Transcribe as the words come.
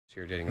So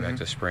you're dating back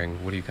to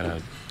spring. What do you kind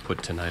of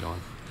put tonight on?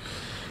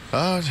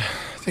 I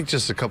think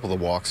just a couple of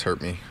the walks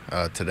hurt me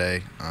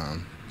today.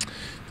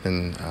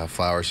 And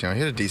Flowers, he had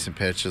a decent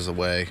pitch as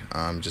away,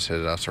 just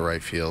hit it out to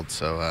right field.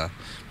 So I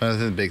think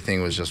the big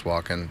thing was just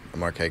walking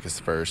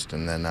Markakis first,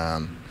 and then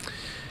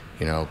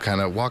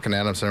kind of walking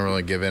Adams. I didn't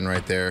really give in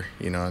right there.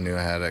 I knew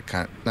I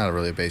had not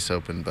really a base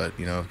open, but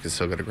could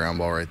still get a ground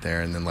ball right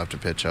there, and then left a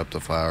pitch up to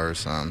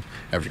Flowers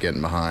after getting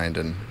behind,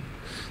 and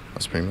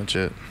that's pretty much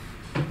it.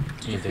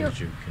 Anything that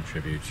you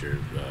contribute your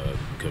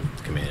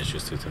command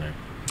issues to tonight?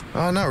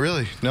 Not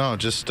really. No,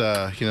 just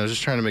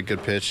just trying to make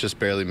good pitch, just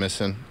barely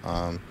missing.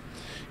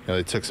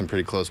 They took some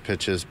pretty close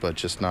pitches, but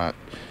just not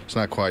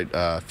quite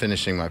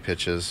finishing my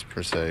pitches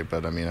per se.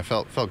 But I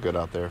felt good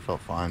out there.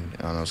 Felt fine.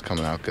 I was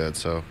coming out good.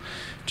 So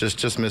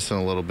just missing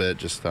a little bit.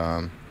 Just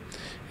I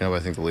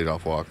think the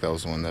leadoff walk, that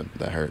was the one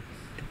that hurt.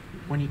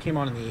 When you came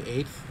on in the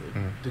 8th,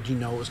 did you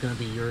know it was going to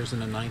be yours in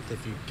the 9th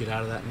if you get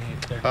out of that in the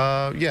 8th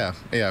there?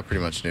 Yeah, I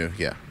pretty much knew.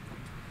 Yeah.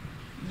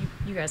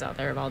 You guys out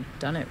there have all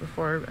done it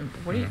before.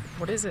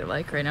 What is it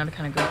like right now to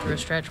kind of go through a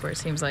stretch where it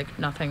seems like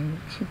nothing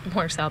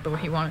works out the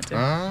way you want it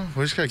to?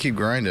 We just got to keep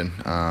grinding.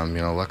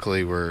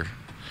 Luckily we're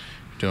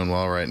doing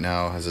well right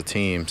now as a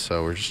team,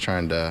 so we're just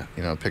trying to,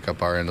 pick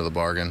up our end of the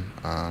bargain.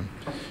 Kind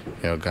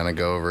of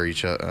go over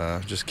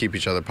just keep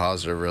each other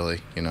positive, really.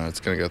 It's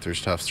going to go through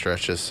tough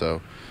stretches,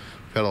 so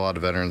we've got a lot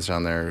of veterans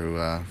down there who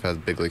have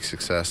had big league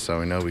success, so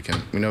we know we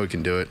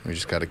can do it. We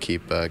just got to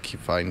keep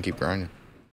fighting, keep grinding.